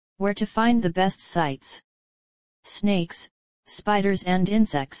Where to find the best sites. Snakes, spiders and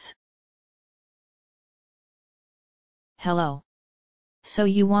insects. Hello. So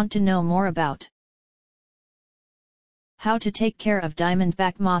you want to know more about how to take care of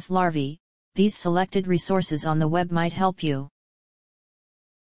diamondback moth larvae? These selected resources on the web might help you.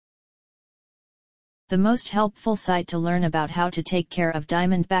 The most helpful site to learn about how to take care of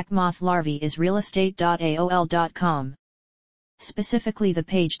diamondback moth larvae is realestate.aol.com. Specifically the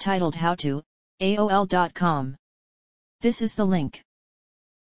page titled How to, AOL.com. This is the link.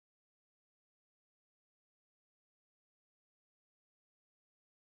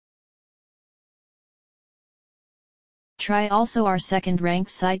 Try also our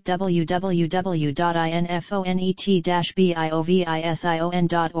second-ranked site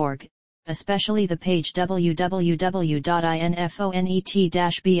www.infonet-biovision.org, especially the page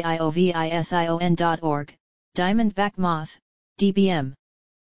www.infonet-biovision.org, Diamondback Moth, DBM.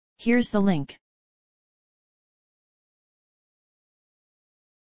 Here's the link.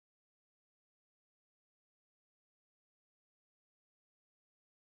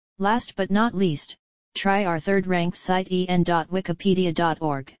 Last but not least, try our third-ranked site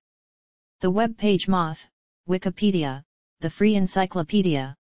en.wikipedia.org. The web page Moth, Wikipedia, the free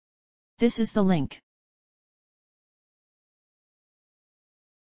encyclopedia. This is the link.